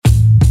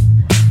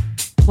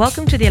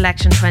Welcome to the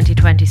Election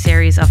 2020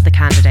 series of The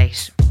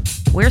Candidate.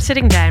 We're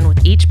sitting down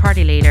with each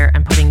party leader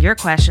and putting your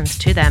questions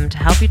to them to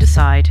help you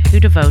decide who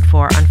to vote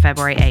for on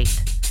February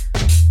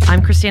 8th.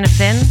 I'm Christina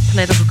Finn,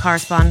 political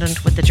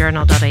correspondent with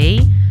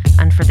TheJournal.ie,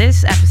 and for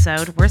this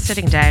episode we're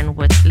sitting down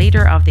with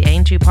leader of the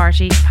Aontú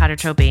party, Peadar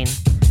Tóibín.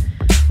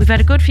 We've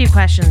had a good few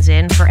questions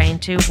in for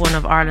Aontú, one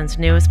of Ireland's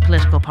newest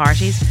political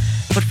parties,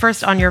 but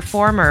first on your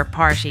former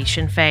party,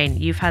 Sinn Féin,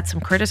 you've had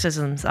some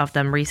criticisms of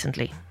them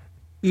recently.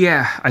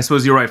 Yeah, I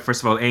suppose you're right.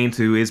 First of all,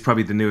 Aontú is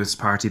probably the newest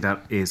party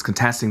that is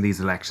contesting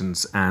these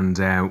elections, and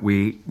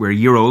we're a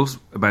year old.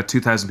 About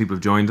 2,000 people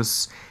have joined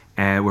us.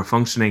 We're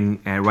functioning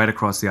right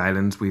across the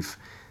island. We've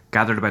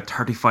gathered about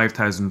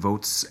 35,000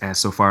 votes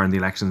so far in the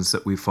elections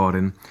that we've fought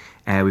in.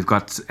 We've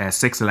got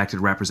 6 elected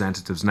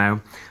representatives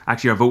now.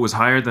 Actually, our vote was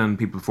higher than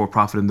People Before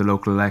Profit in the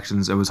local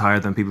elections. It was higher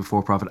than People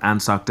Before Profit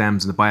and Soc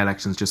Dems in the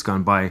by-elections just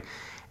gone by.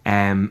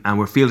 And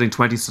we're fielding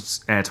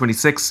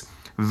 26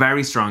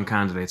 very strong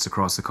candidates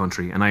across the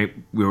country, and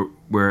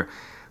we're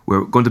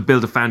going to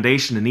build a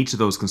foundation in each of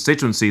those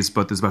constituencies.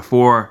 But there's about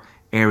 4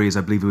 areas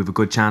I believe we have a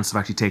good chance of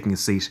actually taking a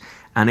seat,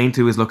 and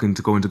Aontú is looking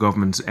to go into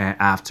government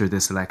after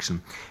this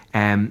election.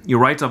 You're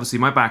right. Obviously,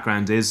 my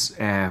background is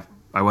I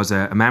was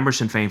a member of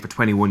Sinn Féin for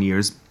 21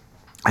 years.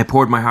 I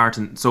poured my heart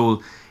and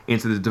soul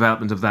into the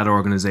development of that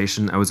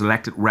organisation. I was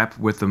elected rep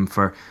with them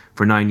for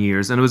 9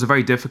 years, and it was a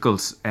very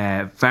difficult,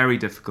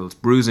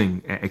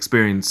 bruising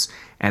experience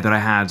that I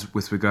had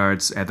with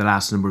regards the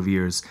last number of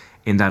years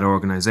in that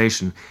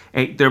organisation.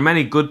 There are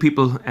many good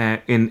people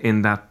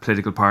in that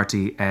political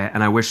party,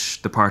 and I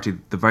wish the party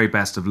the very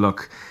best of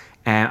luck.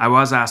 I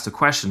was asked a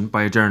question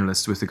by a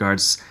journalist with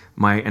regards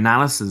my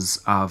analysis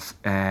of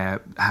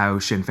how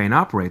Sinn Féin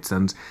operates,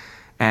 and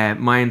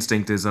my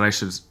instinct is that I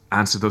should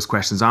answer those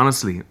questions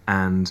honestly.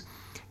 And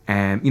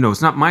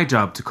it's not my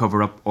job to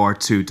cover up or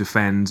to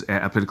defend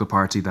a political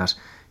party that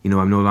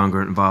I'm no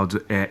longer involved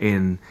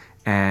in,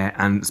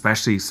 and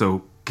especially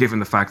so given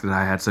the fact that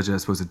I had such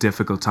a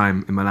difficult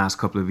time in my last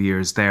couple of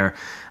years there.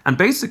 And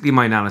basically,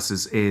 my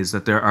analysis is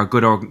that there are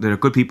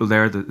good people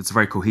there. That it's a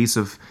very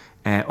cohesive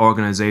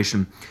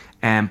organisation,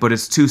 but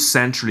it's too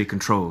centrally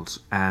controlled.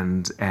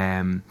 And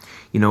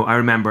I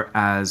remember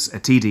as a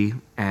TD,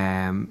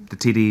 the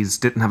TDs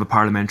didn't have a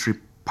parliamentary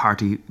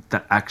party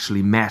that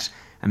actually met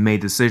and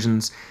made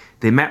decisions.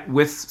 They met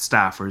with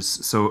staffers,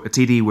 so a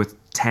TD with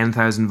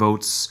 10,000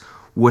 votes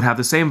would have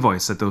the same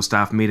voice at those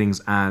staff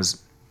meetings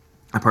as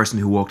a person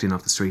who walked in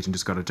off the street and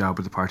just got a job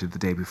with the party the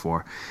day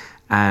before.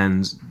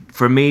 And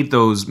for me,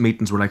 those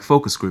meetings were like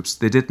focus groups.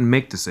 They didn't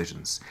make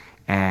decisions.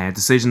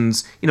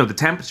 Decisions, the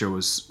temperature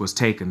was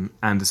taken,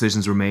 and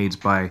decisions were made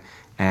by,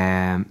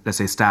 let's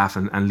say, staff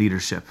and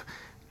leadership.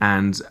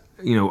 And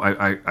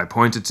I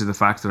pointed to the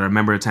fact that I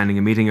remember attending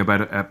a meeting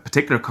about a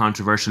particular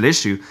controversial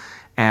issue,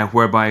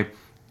 whereby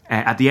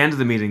at the end of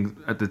the meeting,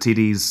 the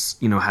TDs,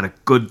 had a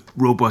good,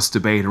 robust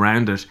debate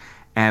around it,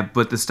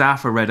 but the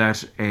staffer read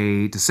out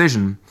a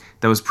decision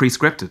that was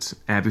pre-scripted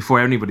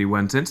before anybody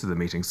went into the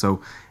meeting. So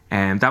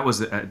that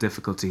was a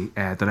difficulty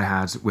that I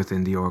had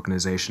within the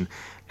organisation.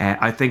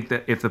 I think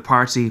that if the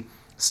party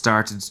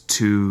started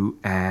to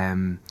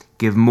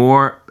give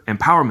more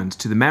empowerment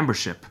to the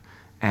membership,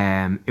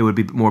 it would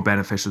be more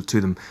beneficial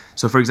to them.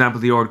 So, for example,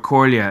 the Ard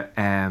Comhairle,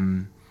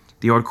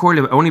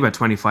 only about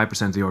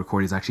 25% of the Ard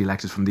Comhairle is actually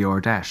elected from the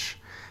Ard Deis.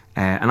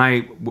 And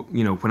I,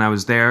 when I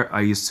was there,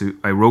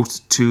 I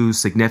wrote 2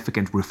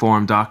 significant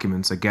reform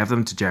documents. I gave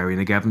them to Jerry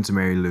and I gave them to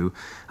Mary Lou.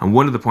 And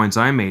one of the points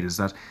I made is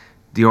that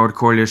the Ard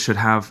Comhairle should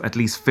have at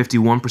least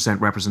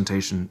 51%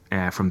 representation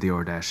from the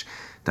Ard Deis.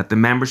 That the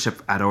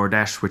membership at Ard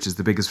Deis, which is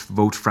the biggest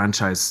vote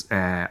franchise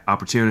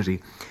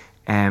opportunity,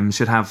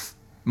 should have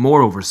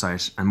more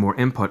oversight and more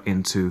input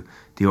into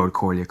the Ard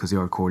Comhairle, because the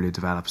Ard Comhairle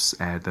develops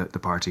the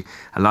party.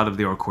 A lot of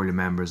the Ard Comhairle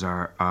members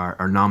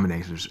are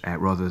nominated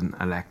rather than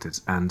elected.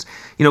 And,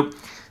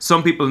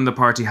 some people in the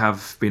party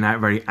have been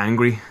very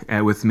angry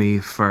with me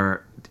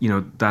for,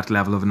 that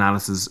level of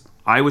analysis.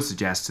 I would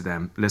suggest to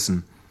them,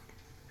 listen,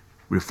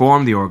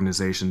 reform the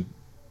organisation.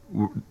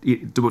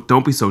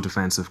 Don't be so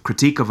defensive.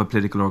 Critique of a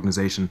political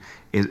organisation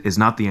is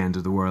not the end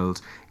of the world,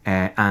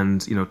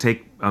 and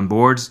take on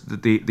board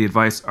the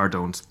advice or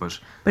don't.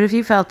 But if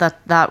you felt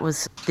that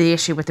was the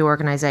issue with the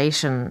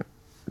organisation,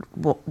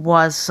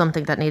 was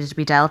something that needed to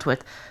be dealt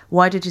with,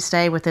 why did you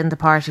stay within the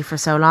party for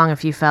so long?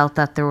 If you felt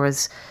that there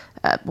was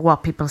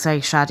what people say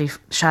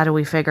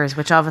shadowy figures,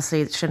 which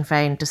obviously Sinn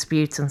Féin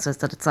disputes and says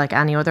that it's like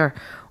any other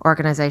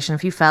organisation.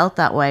 If you felt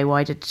that way,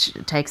 why did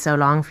it take so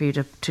long for you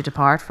to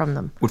depart from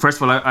them? Well, first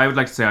of all, I would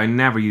like to say I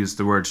never used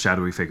the word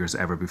shadowy figures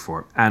ever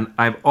before. And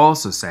I've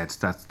also said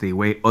that the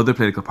way other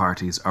political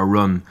parties are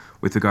run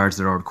with regards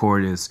to their Ard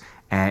Comhairle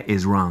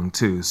is wrong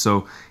too.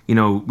 So,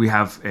 we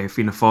have a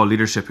Fianna Fáil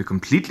leadership who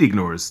completely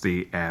ignores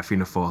the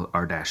Fianna Fáil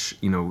Ard Deis,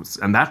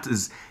 and that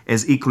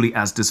is equally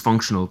as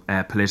dysfunctional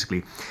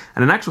politically.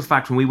 And in actual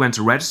fact, when we went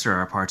to register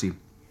our party,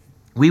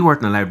 we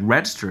weren't allowed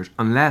registered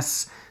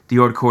unless the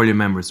Ard Comhairle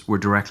members were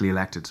directly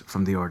elected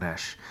from the Ard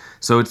Deis.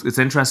 So it's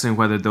interesting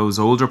whether those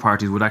older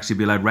parties would actually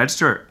be allowed to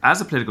register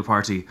as a political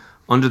party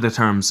under the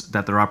terms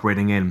that they're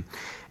operating in.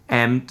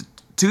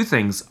 Two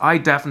things. I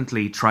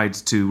definitely tried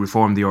to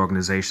reform the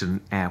organisation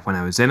when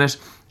I was in it,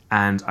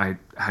 and I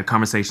had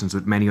conversations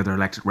with many other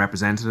elected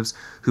representatives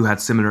who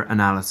had similar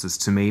analysis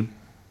to me.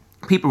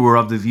 People were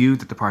of the view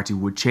that the party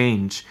would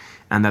change,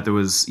 and that there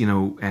was,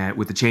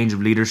 with the change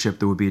of leadership,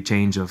 there would be a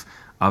change of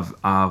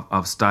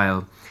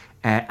style.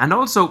 And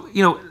also,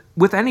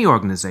 with any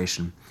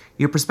organisation,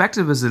 your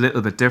perspective is a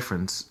little bit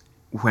different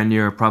when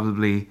you're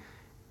probably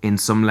in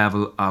some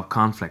level of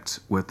conflict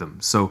with them.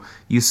 So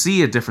you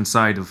see a different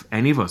side of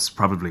any of us,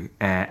 probably,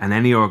 and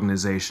any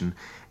organisation,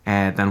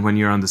 than when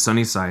you're on the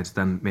sunny side,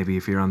 than maybe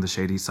if you're on the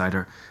shady side,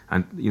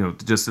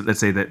 just let's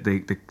say that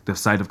the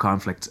side of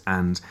conflict.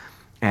 And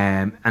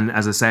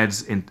as I said,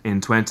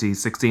 in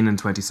 2016 and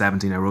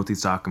 2017, I wrote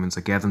these documents.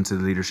 I gave them to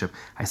the leadership.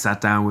 I sat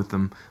down with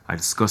them. I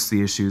discussed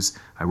the issues.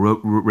 I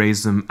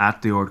raised them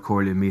at the Ord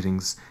Corlea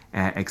meetings,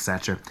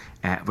 etc.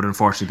 But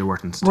unfortunately, they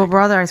weren't taken. Well,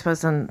 rather, I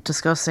suppose, than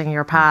discussing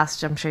your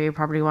past, I'm sure you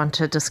probably want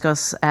to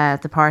discuss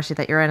the party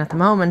that you're in at the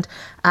moment.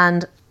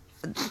 And,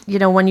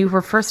 when you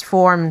were first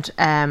formed,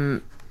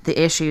 the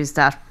issues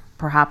that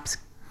perhaps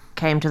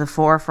came to the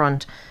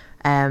forefront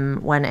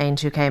when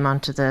Aontú came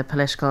onto the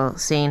political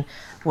scene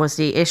was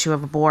the issue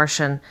of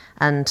abortion,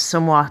 and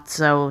somewhat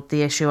so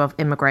the issue of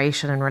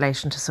immigration in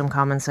relation to some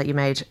comments that you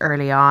made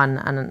early on.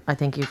 And I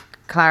think you've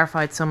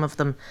clarified some of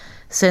them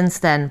since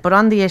then. But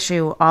on the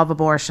issue of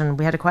abortion,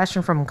 we had a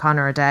question from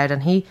Conor O'Dowd,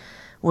 and he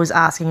was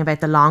asking about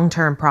the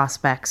long-term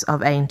prospects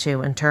of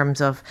Aontú in terms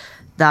of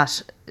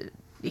that.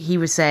 He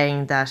was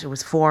saying that it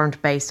was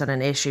formed based on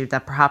an issue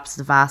that perhaps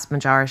the vast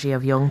majority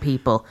of young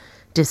people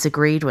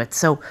disagreed with.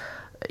 So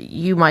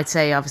you might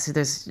say, obviously,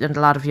 there's a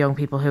lot of young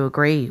people who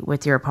agree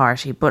with your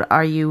party, but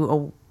are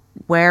you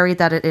wary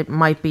that it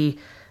might be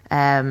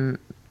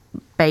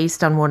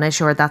based on one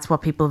issue, or that's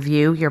what people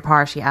view your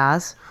party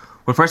as?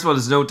 Well, first of all,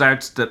 there's no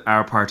doubt that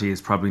our party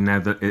is probably now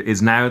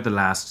the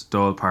last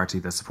Dáil party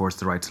that supports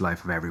the right to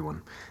life of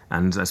everyone.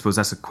 And I suppose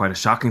that's quite a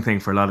shocking thing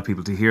for a lot of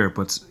people to hear.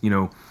 But,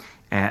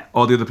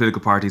 all the other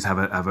political parties have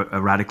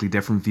a radically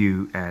different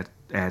view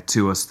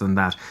to us than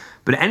that.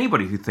 But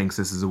anybody who thinks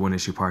this is a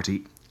one-issue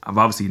party have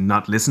obviously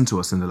not listened to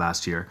us in the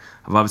last year,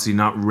 have obviously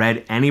not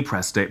read any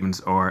press statements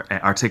or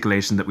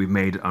articulation that we've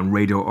made on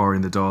radio or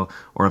in the Dáil,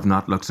 or have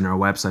not looked on our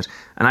website.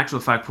 In actual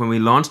fact, when we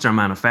launched our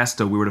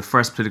manifesto, we were the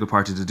first political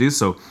party to do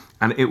so,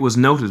 and it was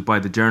noted by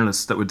the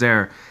journalists that were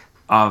there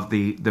of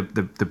the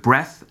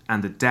breadth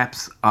and the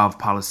depth of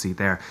policy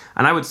there.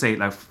 And I would say,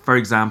 like, for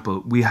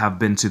example, we have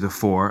been to the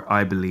fore,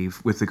 I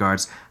believe, with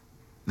regards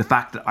the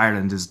fact that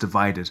Ireland is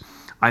divided.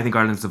 I think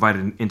Ireland's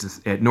divided into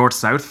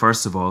north-south,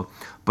 first of all,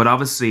 but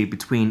obviously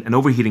between an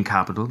overheating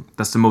capital,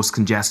 that's the most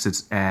congested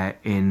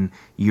in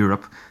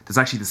Europe. That's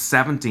actually the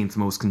 17th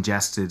most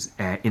congested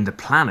in the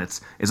planet.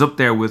 Is up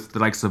there with the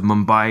likes of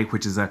Mumbai,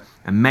 which is a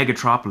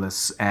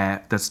megatropolis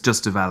that's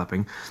just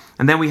developing.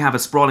 And then we have a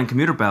sprawling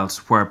commuter belt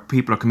where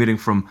people are commuting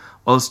from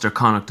Ulster,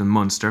 Connacht and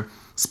Munster,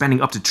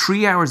 spending up to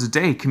 3 hours a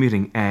day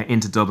commuting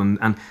into Dublin,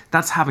 and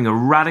that's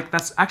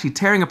that's actually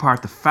tearing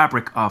apart the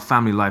fabric of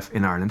family life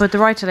in Ireland. But the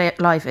right to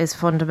life is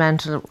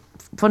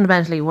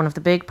fundamentally one of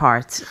the big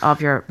parts of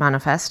your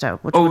manifesto,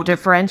 which would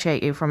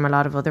differentiate you from a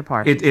lot of other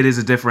parties. It is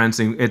a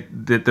differentiating.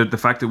 The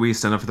fact that we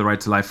stand up for the right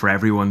to life for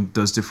everyone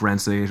does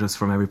differentiate us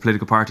from every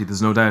political party,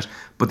 there's no doubt.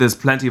 But there's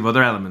plenty of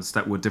other elements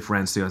that would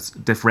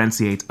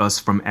differentiate us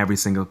from every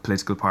single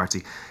political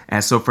party.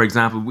 So, for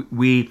example,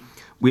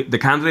 the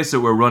candidates that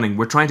we're running,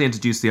 we're trying to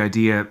introduce the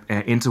idea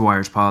into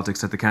Irish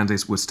politics that the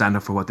candidates would stand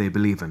up for what they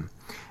believe in.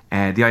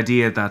 The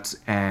idea that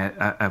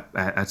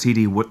a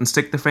TD wouldn't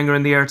stick the finger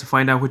in the air to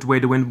find out which way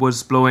the wind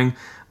was blowing,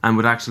 and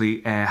would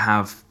actually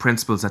have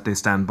principles that they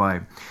stand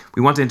by.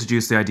 We want to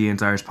introduce the idea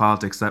into Irish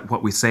politics that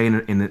what we say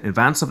in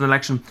advance of an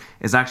election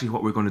is actually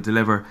what we're going to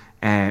deliver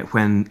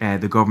when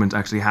the government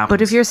actually happens.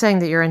 But if you're saying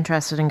that you're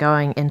interested in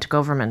going into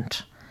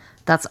government,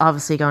 that's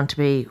obviously going to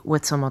be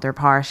with some other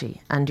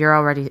party, and you're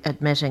already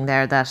admitting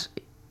there that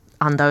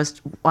on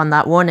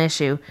that one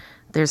issue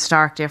there's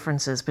stark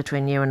differences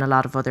between you and a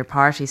lot of other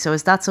parties. So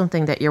is that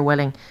something that you're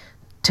willing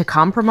to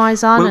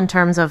compromise on, in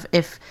terms of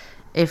if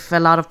a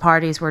lot of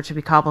parties were to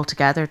be cobbled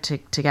together to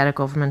get a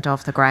government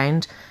off the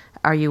ground,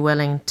 are you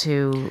willing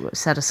to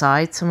set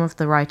aside some of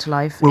the right to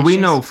life issues?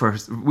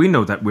 we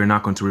know that we're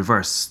not going to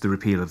reverse the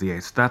repeal of the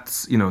 8th.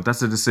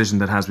 That's a decision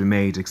that has been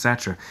made,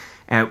 etc.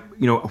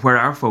 Where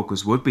our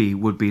focus would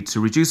be to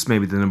reduce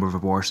maybe the number of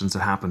abortions that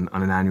happen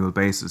on an annual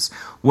basis.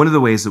 One of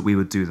the ways that we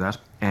would do that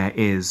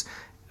is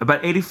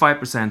about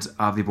 85%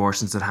 of the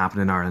abortions that happen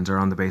in Ireland are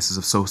on the basis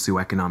of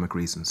socio-economic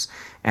reasons.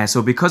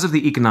 So because of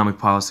the economic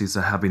policies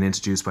that have been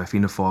introduced by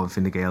Fianna Fáil and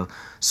Fine Gael,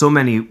 so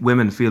many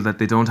women feel that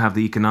they don't have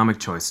the economic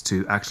choice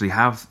to actually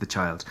have the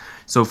child.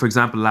 So, for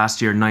example,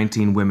 last year,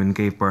 19 women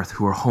gave birth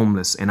who are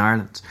homeless in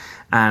Ireland.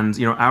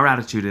 And, our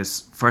attitude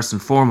is, first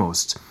and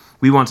foremost,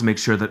 we want to make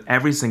sure that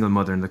every single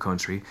mother in the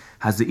country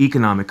has the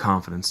economic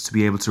confidence to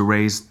be able to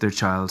raise their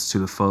child to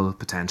the full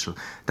potential.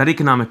 That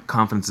economic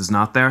confidence is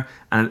not there,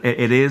 and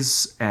it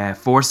is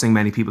forcing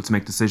many people to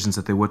make decisions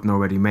that they wouldn't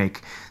already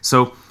make.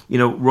 So,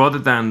 rather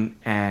than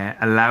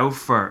allow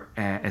for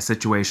a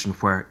situation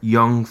where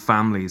young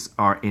families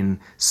are in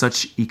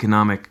such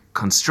economic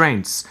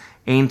constraints,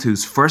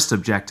 Aontú's first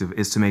objective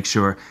is to make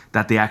sure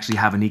that they actually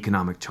have an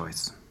economic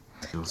choice.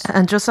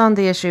 And just on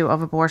the issue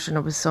of abortion,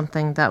 it was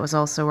something that was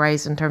also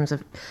raised in terms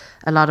of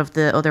a lot of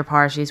the other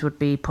parties would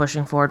be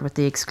pushing forward with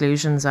the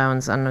exclusion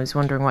zones, and I was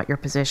wondering what your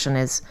position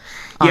is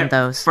on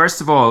those.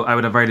 First of all, I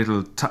would have very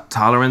little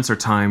tolerance or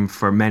time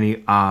for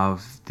many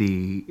of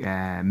the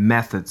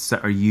methods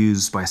that are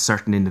used by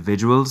certain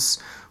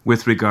individuals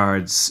with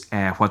regards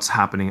what's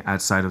happening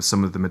outside of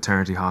some of the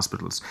maternity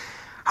hospitals.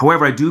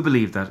 However, I do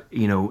believe that,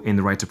 in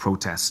the right to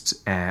protest.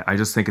 I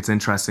just think it's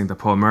interesting that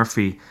Paul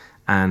Murphy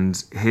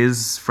and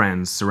his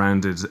friends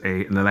surrounded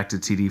an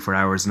elected TD for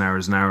hours and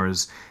hours and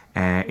hours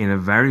in a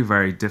very,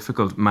 very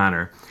difficult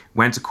manner,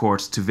 went to court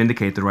to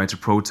vindicate the right to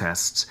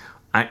protest.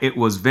 It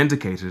was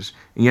vindicated,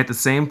 and yet the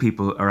same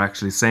people are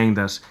actually saying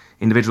that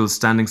individuals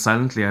standing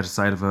silently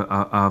outside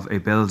of a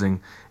building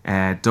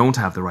don't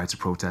have the right to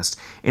protest.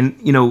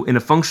 In a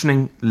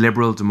functioning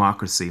liberal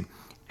democracy,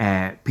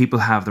 people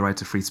have the right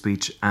to free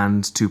speech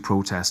and to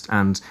protest.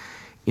 And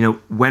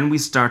when we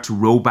start to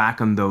roll back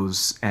on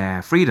those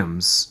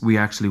freedoms, we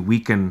actually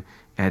weaken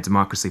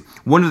democracy.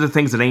 One of the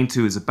things that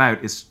Aontú is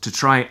about is to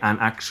try and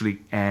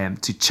actually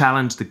to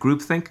challenge the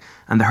groupthink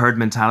and the herd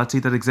mentality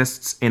that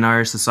exists in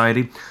Irish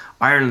society.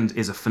 Ireland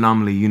is a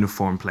phenomenally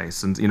uniform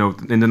place, and in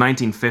the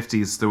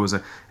 1950s there was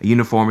a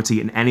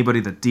uniformity, and anybody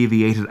that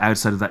deviated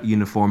outside of that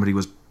uniformity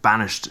was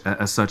banished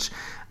as such.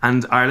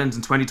 And Ireland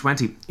in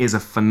 2020 is a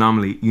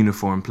phenomenally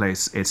uniform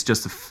place. It's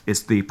just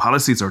it's the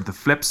policies are the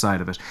flip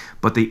side of it,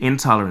 but the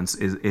intolerance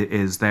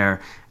is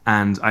there.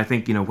 And I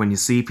think when you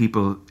see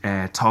people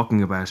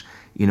talking about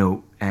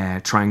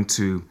trying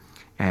to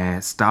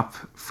stop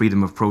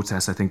freedom of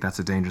protest, I think that's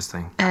a dangerous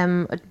thing.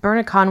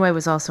 Bernard Conway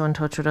was also in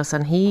touch with us,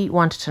 and he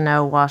wanted to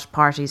know what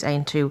parties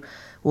Aontú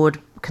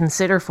would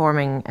consider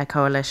forming a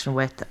coalition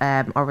with,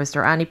 or was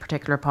there any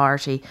particular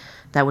party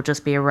that would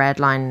just be a red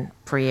line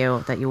for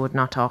you that you would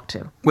not talk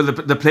to? Well,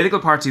 the political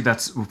party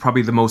that's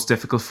probably the most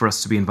difficult for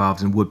us to be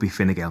involved in would be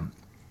Fine Gael.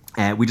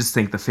 We just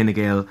think that Fine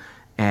Gael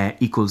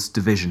equals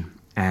division.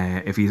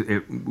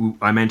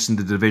 I mentioned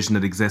the division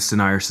that exists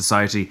in Irish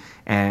society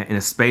in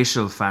a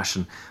spatial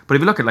fashion. But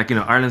if you look at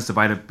Ireland's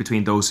divided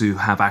between those who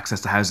have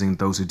access to housing and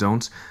those who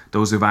don't,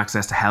 those who have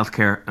access to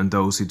healthcare and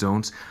those who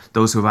don't,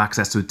 those who have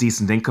access to a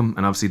decent income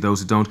and obviously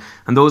those who don't,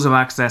 and those who have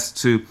access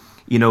to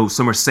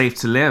somewhere safe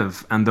to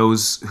live and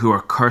those who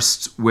are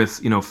cursed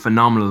with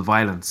phenomenal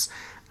violence.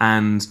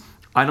 And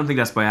I don't think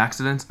that's by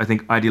accident. I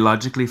think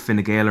ideologically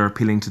Fine Gael are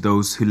appealing to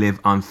those who live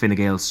on Fine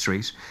Gael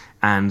Street,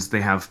 and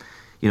they have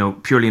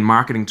purely in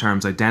marketing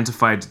terms,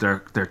 identified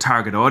their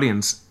target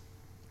audience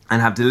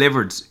and have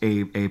delivered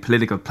a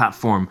political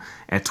platform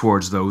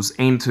towards those.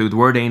 Aontú, the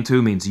word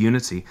Aontú means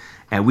unity.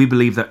 We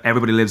believe that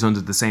everybody lives under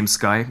the same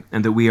sky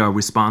and that we are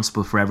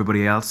responsible for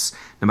everybody else,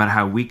 no matter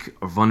how weak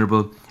or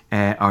vulnerable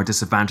or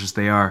disadvantaged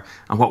they are.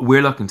 And what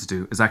we're looking to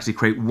do is actually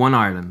create one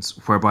Ireland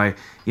whereby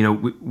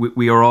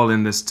we are all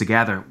in this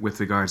together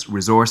with regards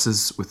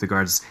resources, with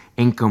regards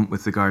income,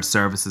 with regards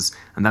services.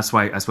 And that's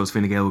why I suppose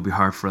Fine Gael would be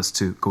hard for us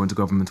to go into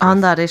government on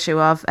with. That issue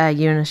of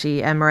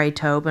unity, Peadar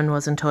Tóibín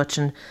was in touch,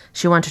 and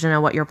she wanted to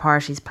know what your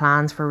party's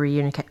plans for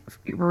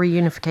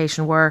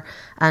reunification were,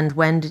 and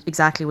when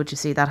exactly would you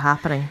see that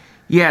happening?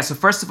 Yeah, so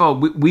first of all,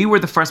 we were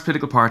the first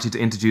political party to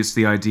introduce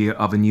the idea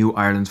of a new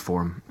Ireland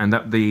Forum. And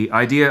that the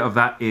idea of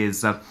that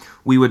is that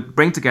we would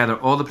bring together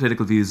all the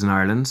political views in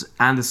Ireland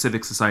and the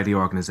civic society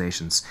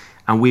organisations.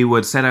 And we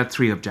would set out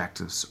three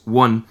objectives.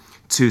 One,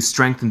 to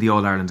strengthen the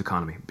All-Ireland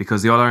economy,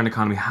 because the All-Ireland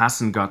economy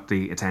hasn't got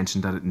the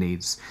attention that it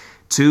needs.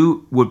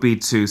 Two would be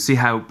to see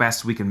how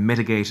best we can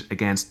mitigate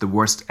against the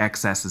worst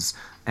excesses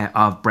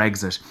of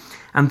Brexit.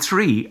 And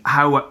three,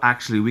 how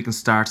actually we can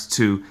start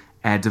to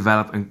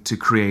develop and to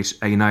create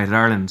a united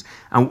Ireland.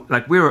 And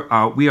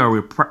we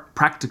are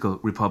practical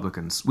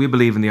Republicans. We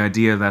believe in the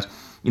idea that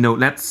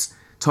let's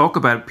talk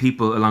about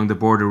people along the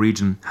border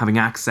region having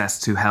access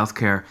to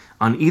healthcare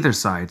on either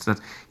side. That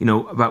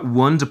about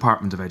one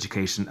Department of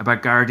Education,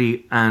 about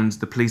Gardaí and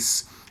the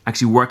police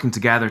actually working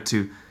together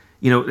to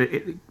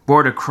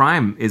border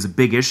crime is a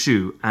big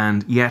issue,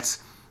 and yet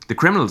the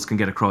criminals can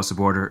get across the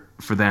border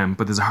for them,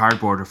 but there's a hard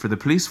border for the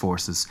police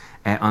forces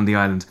on the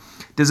island.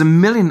 There's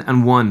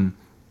 1,000,001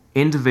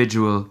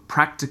 individual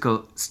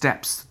practical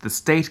steps the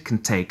state can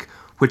take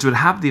which would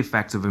have the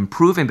effect of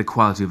improving the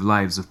quality of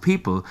lives of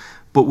people,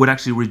 but would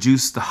actually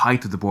reduce the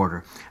height of the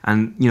border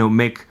and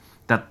make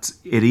that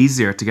it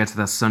easier to get to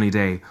that sunny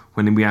day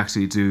when we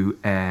actually do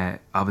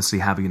obviously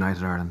have a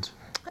united Ireland.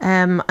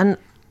 And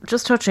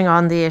just touching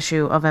on the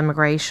issue of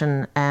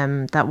immigration,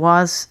 that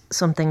was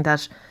something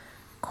that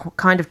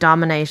kind of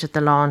dominated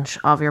the launch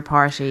of your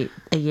party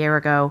a year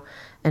ago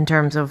in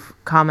terms of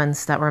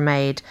comments that were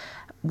made.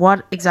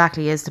 what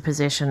exactly is the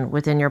position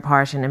within your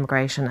party on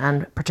immigration,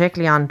 and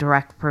particularly on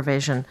direct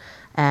provision?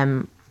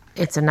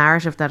 It's a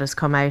narrative that has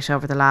come out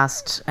over the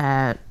last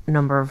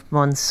number of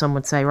months, some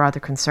would say rather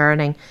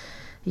concerning.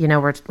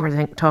 We're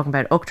talking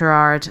about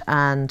Uachtarard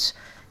and,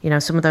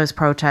 some of those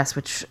protests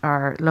which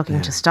are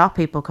looking to stop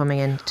people coming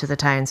into the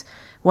towns.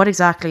 What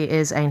exactly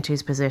is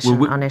Aontú's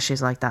position on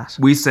issues like that?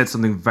 We said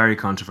something very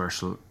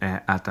controversial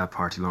at that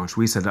party launch.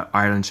 We said that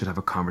Ireland should have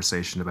a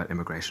conversation about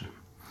immigration.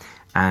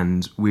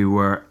 And we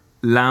were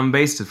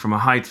lambasted from a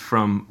height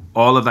from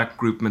all of that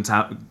group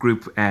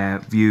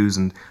views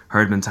and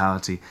herd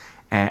mentality.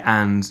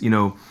 And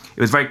it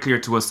was very clear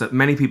to us that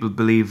many people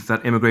believe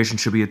that immigration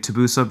should be a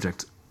taboo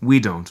subject. We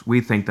don't.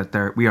 We think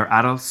that we are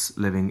adults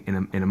living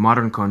in a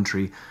modern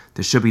country.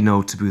 There should be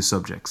no taboo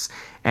subjects.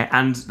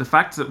 And the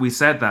fact that we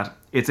said that,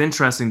 it's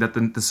interesting that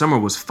the summer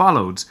was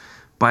followed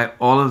by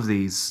all of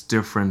these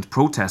different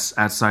protests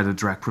outside of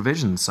direct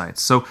provision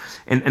sites. So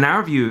in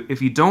our view,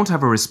 if you don't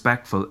have a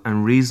respectful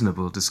and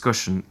reasonable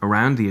discussion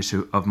around the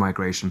issue of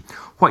migration,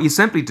 what you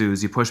simply do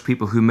is you push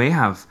people who may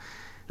have,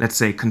 let's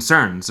say,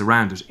 concerns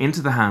around it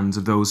into the hands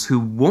of those who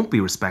won't be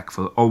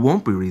respectful or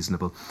won't be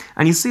reasonable.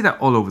 And you see that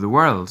all over the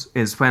world,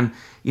 is when,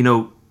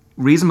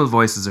 reasonable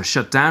voices are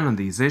shut down on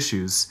these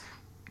issues,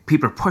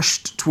 people are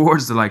pushed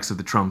towards the likes of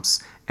the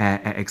Trumps,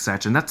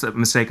 etc. And that's a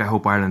mistake I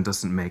hope Ireland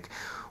doesn't make.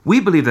 We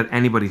believe that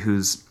anybody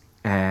who's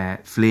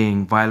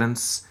fleeing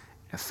violence,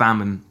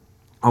 famine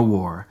or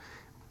war,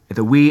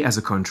 that we as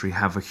a country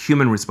have a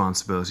human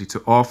responsibility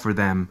to offer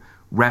them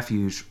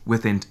refuge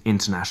within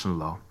international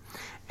law.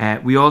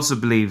 We also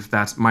believe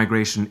that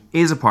migration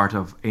is a part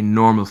of a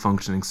normal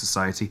functioning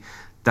society,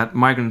 that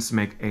migrants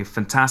make a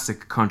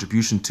fantastic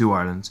contribution to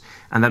Ireland,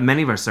 and that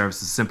many of our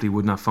services simply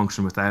would not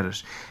function without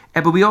it.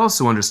 But we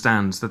also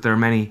understand that there are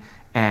many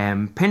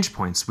pinch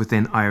points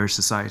within Irish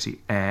society,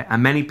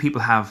 and many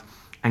people have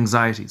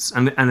anxieties.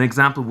 And an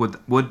example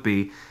would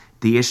be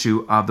the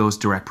issue of those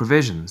direct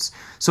provisions.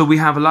 So we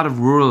have a lot of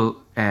rural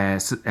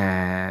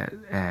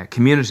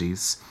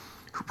communities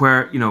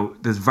where,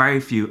 there's very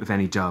few, if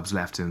any, jobs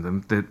left in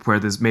them, where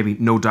there's maybe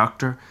no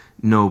doctor,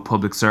 no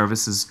public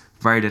services,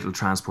 very little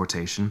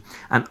transportation.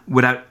 And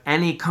without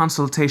any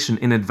consultation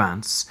in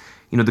advance,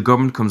 the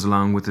government comes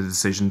along with the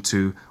decision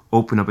to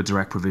open up a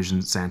direct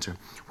provision centre.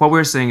 What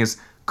we're saying is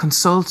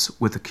consult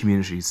with the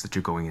communities that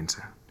you're going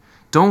into.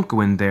 Don't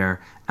go in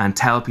there and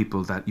tell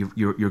people that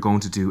you're going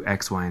to do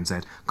X, Y, and Z.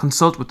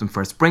 Consult with them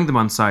first. Bring them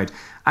on side.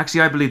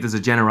 Actually, I believe there's a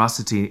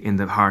generosity in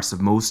the hearts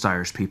of most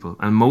Irish people.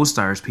 And most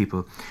Irish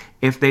people,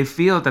 if they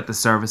feel that the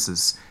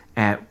services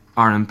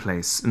are in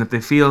place, and if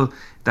they feel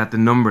that the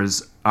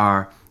numbers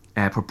are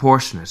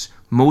proportionate,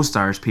 most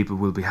Irish people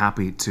will be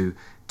happy to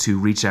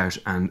reach out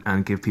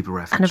and give people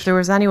refuge. And if there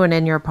was anyone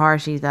in your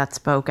party that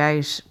spoke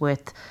out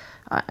with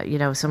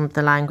some of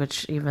the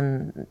language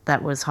even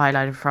that was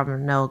highlighted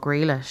from Noel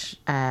Grealish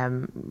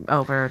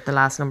over the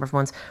last number of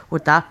months,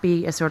 would that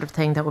be a sort of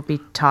thing that would be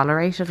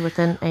tolerated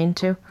within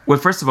Aontú? Well,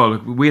 first of all,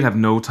 we'd have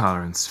no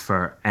tolerance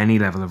for any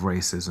level of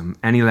racism,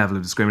 any level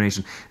of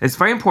discrimination. It's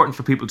very important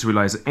for people to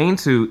realise that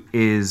Aontú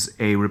is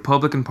a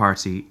Republican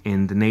party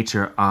in the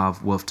nature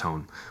of wolf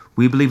tone.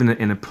 We believe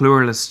in a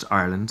pluralist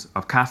Ireland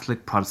of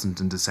Catholic,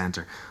 Protestant and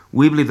dissenter.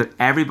 We believe that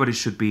everybody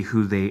should be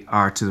who they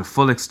are to the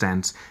full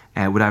extent,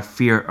 without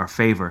fear or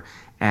favour.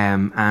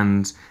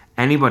 And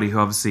anybody who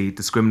obviously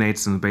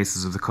discriminates on the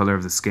basis of the colour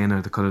of the skin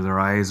or the colour of their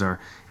eyes or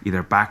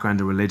either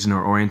background or religion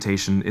or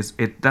orientation,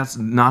 that's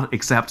not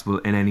acceptable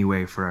in any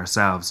way for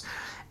ourselves.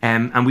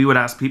 And we would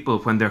ask people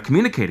when they're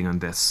communicating on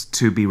this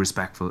to be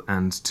respectful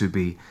and to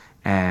be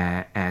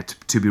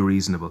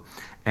reasonable.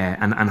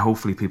 And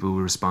hopefully people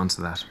will respond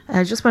to that.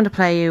 I just want to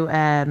play you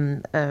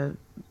a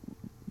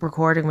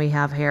recording we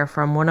have here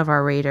from one of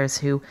our readers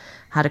who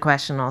had a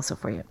question also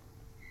for you.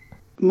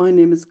 My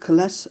name is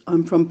Colette.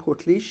 I'm from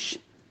Portlaoise,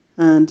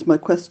 and my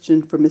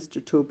question for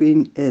Mr.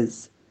 Tóibín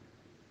is,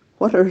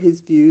 what are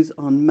his views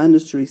on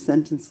mandatory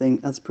sentencing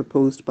as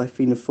proposed by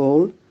Fianna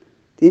Fáil,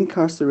 the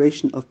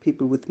incarceration of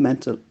people with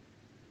mental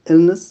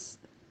illness,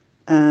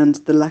 and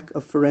the lack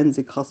of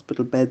forensic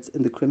hospital beds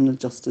in the criminal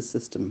justice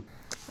system?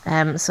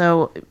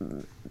 So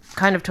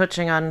kind of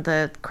touching on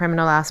the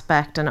criminal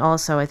aspect and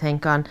also I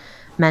think on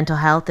mental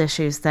health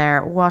issues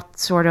there, what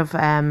sort of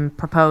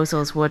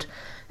proposals would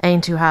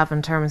Aontú have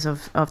in terms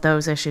of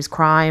those issues?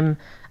 Crime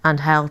and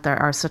health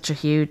are such a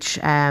huge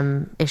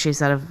issues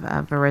that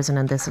have arisen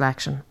in this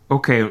election.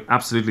 Okay,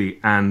 absolutely.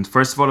 And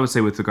first of all, I would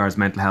say with regards to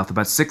mental health,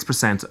 about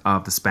 6%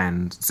 of the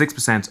spend,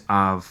 6%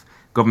 of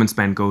government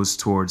spend goes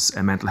towards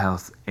mental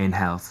health in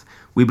health.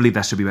 We believe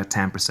that should be about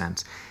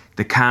 10%.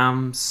 The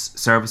CAMS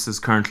services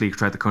currently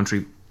throughout the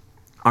country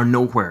are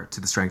nowhere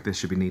to the strength they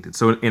should be needed.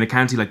 So in a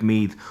county like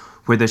Meath,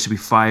 where there should be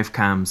 5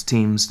 CAMS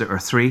teams, there are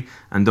 3,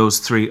 and those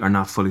 3 are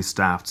not fully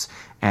staffed.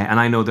 And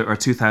I know there are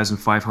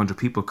 2,500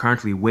 people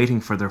currently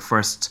waiting for their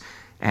first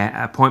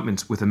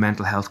appointment with a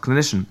mental health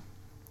clinician.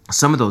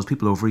 Some of those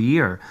people over a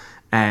year.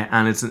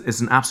 And it's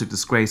an absolute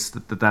disgrace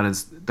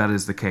that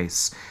is the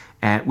case.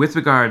 With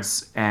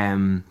regards,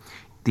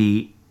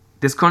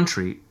 this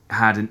country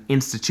had an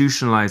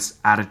institutionalized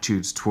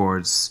attitude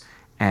towards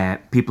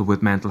people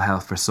with mental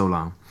health for so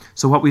long.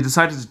 So what we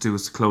decided to do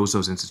was to close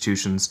those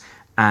institutions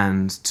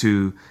and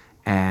to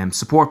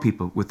support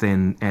people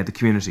within the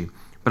community.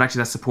 But actually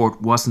that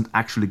support wasn't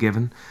actually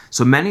given.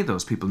 So many of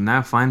those people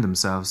now find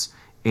themselves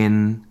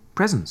in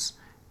prisons.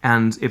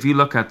 And if you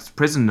look at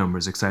prison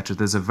numbers, etc.,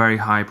 there's a very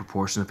high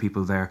proportion of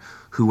people there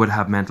who would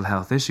have mental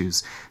health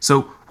issues.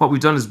 So what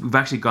we've done is we've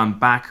actually gone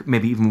back,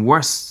 maybe even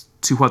worse,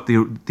 to what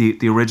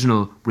the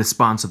original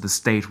response of the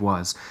state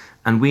was.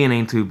 And we in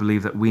Aontú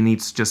believe that we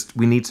need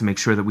to make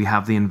sure that we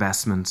have the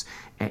investment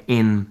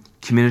in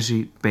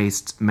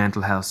community-based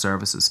mental health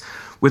services.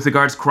 With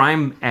regards to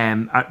crime,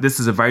 this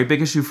is a very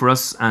big issue for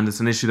us, and it's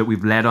an issue that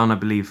we've led on, I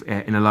believe,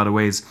 in a lot of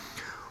ways.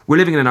 We're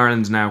living in an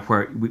Ireland now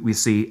where we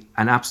see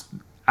an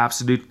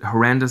absolute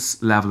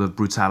horrendous level of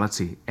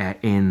brutality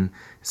in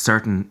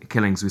certain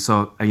killings. We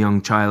saw a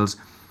young child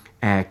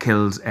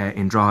killed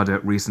in Drogheda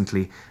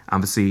recently.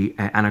 Obviously,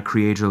 Anna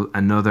Creagel,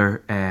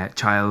 another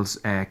child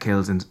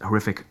killed in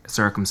horrific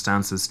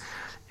circumstances.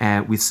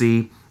 We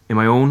see in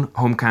my own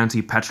home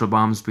county petrol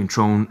bombs being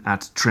thrown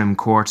at Trim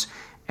Court,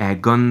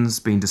 guns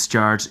being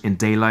discharged in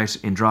daylight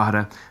in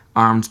Drogheda,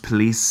 armed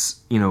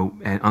police,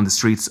 on the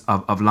streets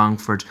of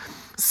Longford.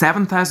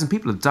 7,000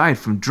 people have died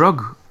from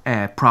drug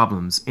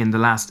problems in the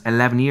last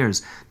 11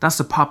 years. That's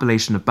the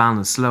population of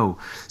Ballinasloe.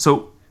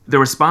 So the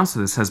response to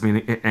this has been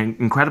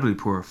incredibly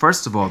poor.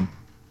 First of all,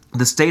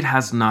 the state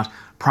has not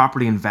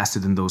properly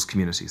invested in those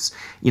communities.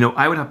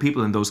 I would have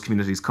people in those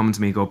communities come to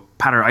me and go,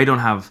 Peadar, I don't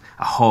have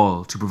a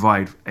hall to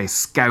provide a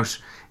scout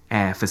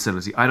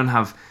facility. I don't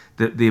have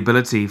the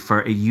ability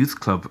for a youth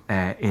club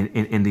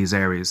in these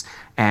areas.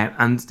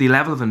 And the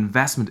level of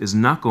investment is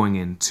not going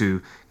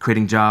into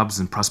creating jobs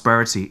and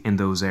prosperity in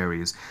those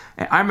areas.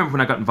 I remember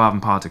when I got involved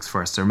in politics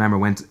first. I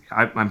remember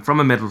I'm from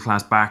a middle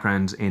class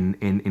background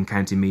in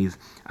County Meath.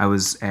 I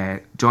was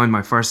joined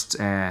my first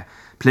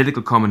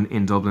political coming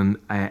in Dublin.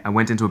 I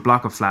went into a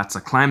block of flats. I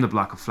climbed the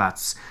block of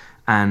flats,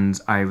 and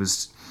I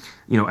was,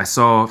 I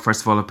saw,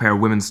 first of all, a pair of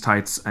women's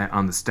tights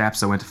on the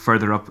steps. I went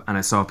further up and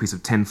I saw a piece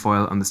of tin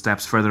foil on the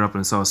steps. Further up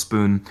and I saw a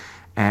spoon.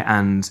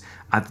 And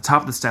at the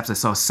top of the steps, I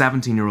saw a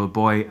 17-year-old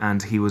boy,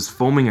 and he was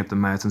foaming at the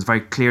mouth, and it was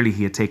very clearly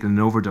he had taken an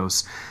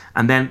overdose.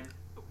 And then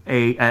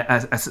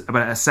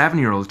about a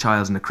 7-year-old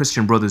child in a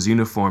Christian Brothers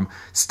uniform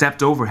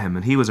stepped over him,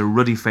 and he was a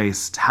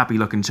ruddy-faced,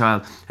 happy-looking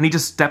child, and he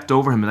just stepped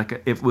over him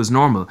like it was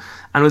normal.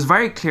 And it was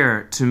very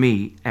clear to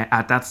me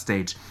at that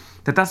stage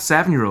that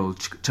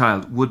 7-year-old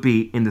child would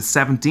be in the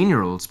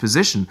 17-year-old's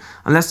position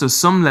unless there's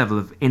some level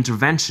of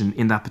intervention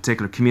in that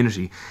particular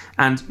community.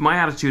 And my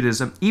attitude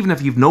is, even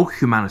if you've no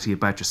humanity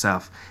about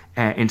yourself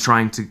in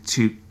trying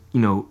to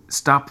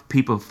stop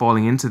people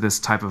falling into this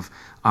type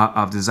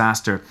of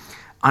disaster,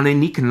 on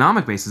an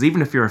economic basis,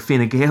 even if you're a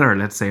Fine Gaeler,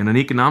 let's say, on an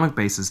economic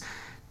basis,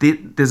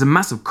 there's a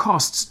massive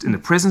cost in the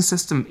prison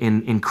system,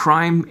 in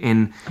crime,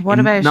 in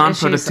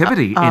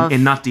non-productivity,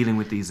 in not dealing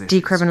with these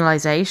issues.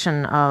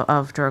 Decriminalisation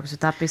of drugs,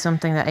 would that be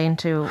something that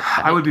Aontú...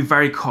 I would be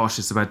very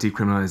cautious about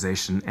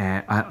decriminalisation,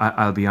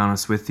 I'll be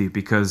honest with you,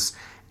 because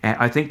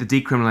I think the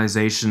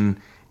decriminalisation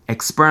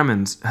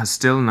experiment has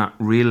still not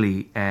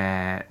really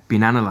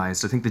been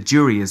analysed. I think the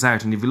jury is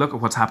out, and if you look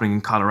at what's happening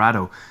in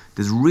Colorado,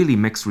 there's really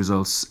mixed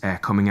results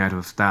coming out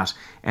of that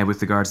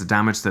with regards to the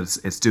damage that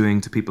it's doing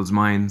to people's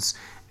minds,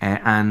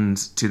 and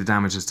to the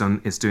damage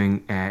it's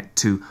doing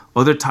to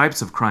other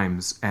types of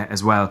crimes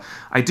as well.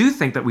 I do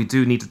think that we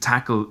do need to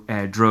tackle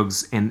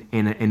drugs in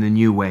a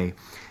new way.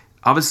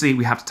 Obviously,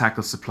 we have to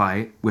tackle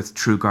supply with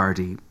true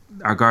Gardaí.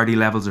 Our Gardaí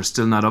levels are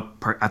still not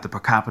up at the per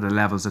capita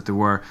levels that they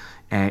were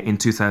in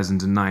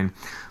 2009.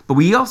 But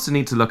we also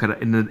need to look at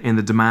it in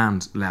the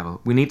demand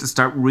level. We need to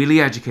start really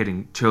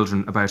educating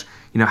children about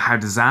how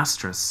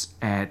disastrous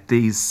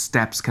these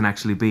steps can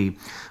actually be.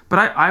 But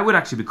I would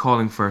actually be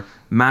calling for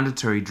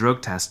mandatory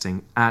drug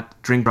testing at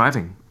drink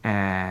driving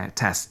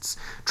tests.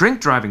 Drink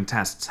driving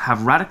tests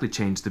have radically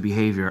changed the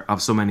behaviour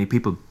of so many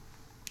people.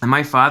 On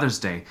my Father's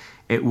Day,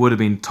 it would have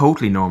been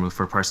totally normal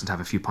for a person to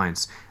have a few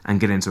pints and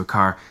get into a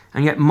car.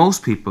 And yet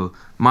most people,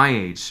 my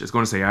age, I was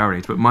going to say our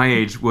age, but my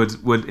age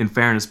would in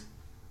fairness,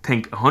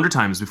 think 100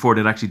 times before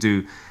they'd actually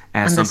do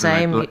and something. The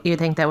same, like, you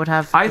think that would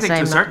have I think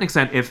to a certain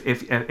extent,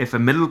 if a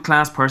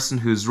middle-class person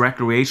who's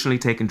recreationally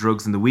taking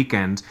drugs in the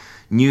weekend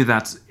knew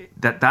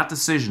that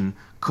decision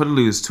could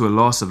lose to a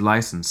loss of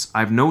licence,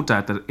 I've no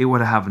doubt that it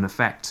would have an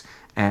effect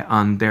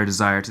on their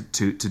desire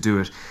to do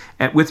it.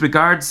 With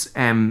regards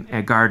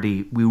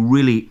Gardaí, we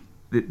really...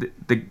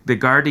 The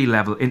Gardaí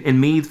level,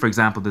 in Meath, for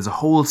example, there's a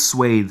whole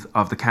swathe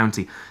of the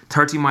county,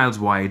 30 miles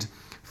wide,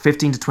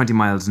 15 to 20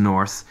 miles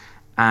north,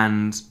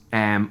 and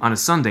on a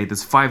Sunday,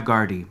 there's 5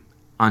 Gardaí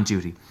on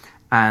duty.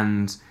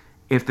 And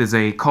if there's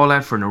a call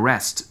out for an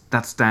arrest,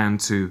 that's down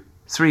to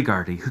 3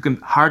 Gardaí, who can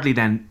hardly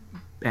then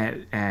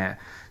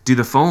do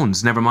the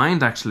phones, never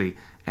mind actually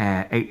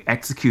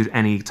execute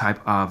any type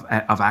of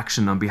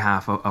action on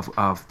behalf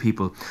of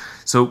people.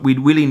 So we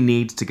really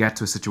need to get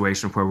to a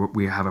situation where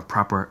we have a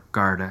proper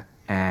Garda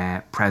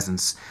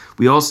presence.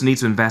 We also need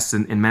to invest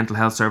in mental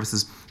health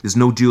services. There's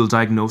no dual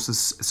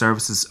diagnosis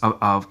services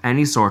of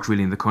any sort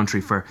really in the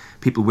country for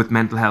people with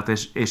mental health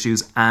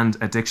issues and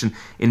addiction.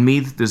 In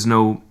Meath, there's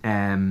no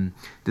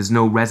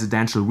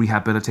residential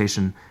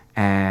rehabilitation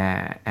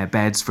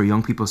beds for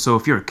young people. So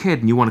if you're a kid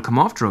and you want to come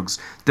off drugs,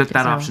 that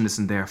option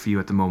isn't there for you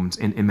at the moment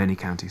in many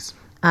counties.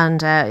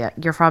 And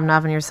you're from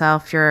Navan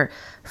yourself. You're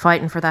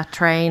fighting for that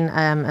train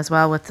as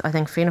well with, I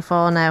think, Fianna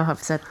Fáil now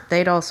have said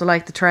they'd also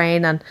like the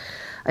train. And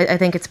I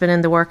think it's been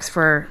in the works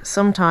for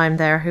some time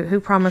there. Who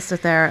promised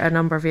it there a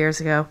number of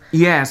years ago?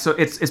 Yeah, so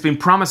it's been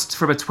promised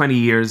for about 20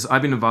 years.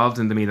 I've been involved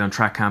in the Meath on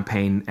Track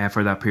campaign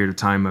for that period of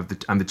time.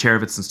 I'm the chair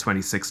of it since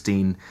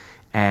 2016.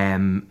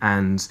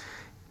 And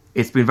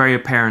it's been very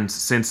apparent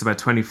since about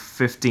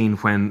 2015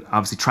 when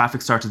obviously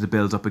traffic started to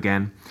build up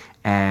again.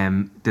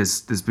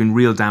 There's been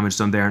real damage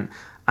done there.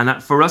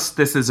 And for us,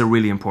 this is a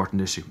really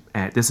important issue.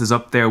 This is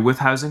up there with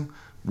housing,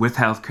 with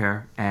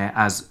healthcare,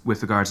 as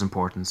with regards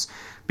importance,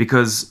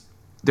 because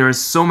there are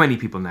so many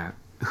people now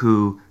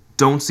who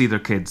don't see their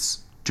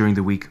kids during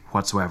the week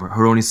whatsoever,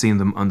 who are only seeing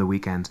them on the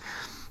weekend.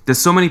 There's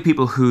so many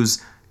people whose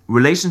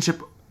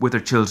relationship with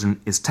their children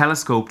is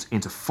telescoped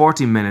into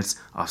 40 minutes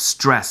of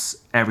stress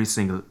every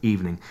single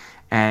evening.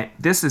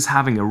 This is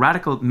having a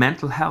radical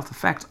mental health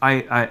effect,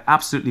 I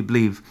absolutely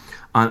believe,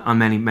 on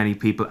many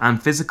people,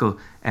 and physical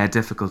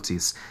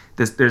difficulties.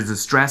 There's the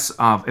stress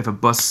of, if a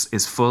bus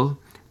is full,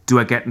 do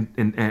I get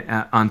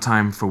on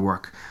time for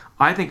work?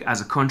 I think as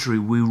a country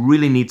we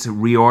really need to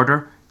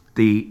reorder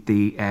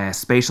the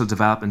spatial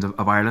development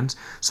of Ireland.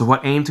 So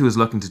what Aontú is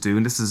looking to do,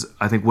 and this is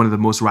I think one of the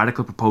most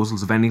radical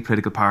proposals of any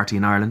political party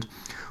in Ireland,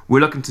 we're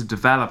looking to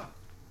develop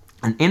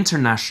an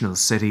international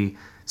city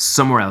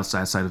somewhere else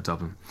outside of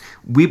Dublin.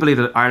 We believe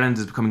that Ireland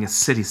is becoming a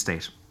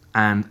city-state,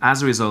 and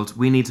as a result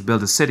we need to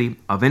build a city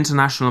of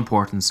international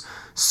importance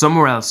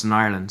somewhere else in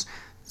Ireland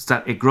so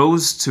that it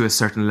grows to a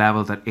certain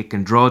level that it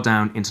can draw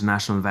down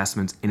international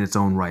investment in its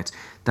own right,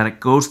 that it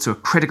goes to a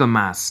critical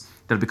mass,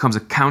 that it becomes a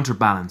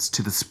counterbalance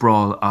to the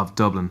sprawl of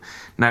Dublin.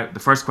 Now, the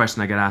first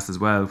question I get asked as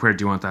well, where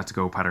do you want that to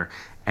go, Peadar?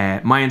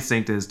 My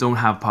instinct is don't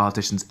have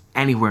politicians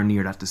anywhere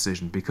near that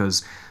decision,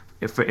 because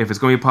if it's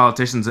going to be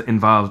politicians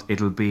involved,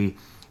 it'll be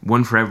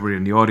one for everybody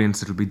in the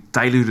audience. It'll be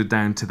diluted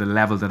down to the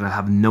level that it'll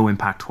have no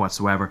impact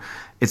whatsoever.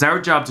 It's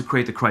our job to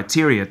create the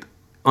criteria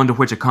under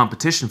which a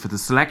competition for the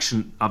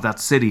selection of that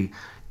city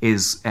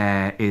is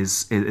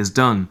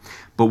done,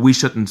 but we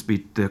shouldn't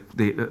be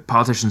the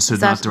politicians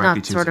should not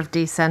directly choose. Is that not sort of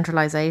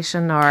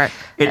decentralisation or?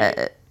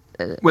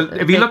 Well,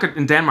 if you look at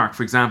in Denmark,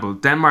 for example,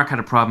 Denmark had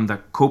a problem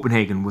that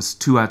Copenhagen was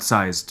too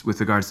outsized with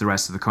regards to the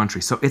rest of the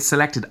country, so it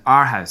selected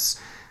Aarhus.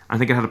 I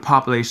think it had a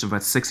population of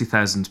about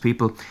 60,000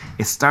 people.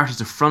 It started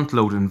to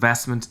front-load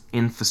investment,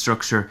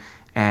 infrastructure,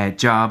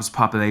 jobs,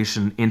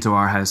 population into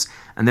Aarhus,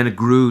 and then it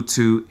grew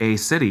to a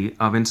city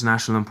of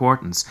international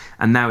importance.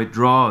 And now it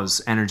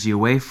draws energy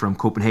away from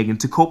Copenhagen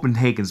to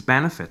Copenhagen's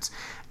benefit.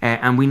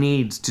 And we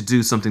need to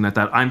do something like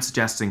that. I'm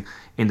suggesting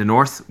in the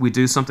north we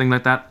do something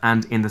like that,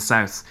 and in the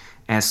south,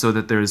 so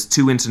that there's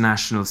two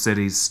international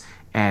cities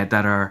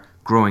that are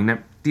growing. Now,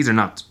 these are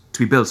not to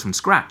be built from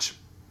scratch.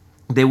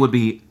 They would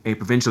be a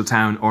provincial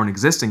town or an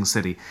existing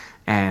city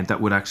that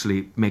would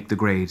actually make the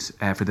grade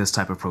for this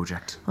type of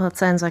project. Well, it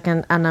sounds like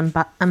an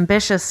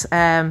ambitious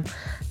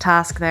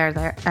task there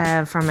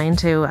from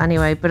Aontú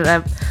anyway.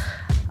 But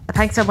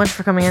thanks so much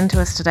for coming in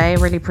to us today.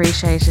 Really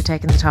appreciate you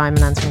taking the time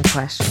and answering the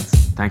questions.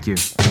 Thank you.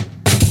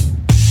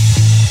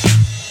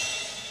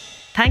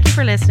 Thank you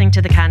for listening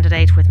to The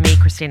Candidate with me,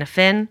 Christina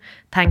Finn.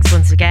 Thanks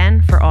once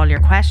again for all your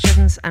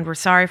questions, and we're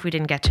sorry if we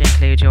didn't get to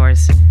include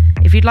yours.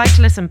 If you'd like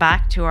to listen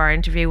back to our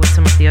interview with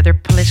some of the other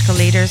political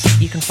leaders,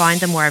 you can find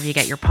them wherever you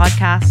get your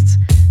podcasts.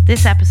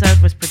 This episode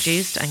was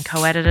produced and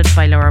co-edited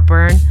by Laura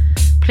Byrne.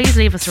 Please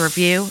leave us a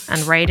review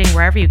and rating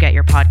wherever you get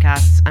your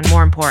podcasts, and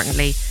more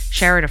importantly,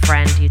 share with a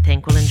friend you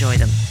think will enjoy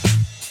them.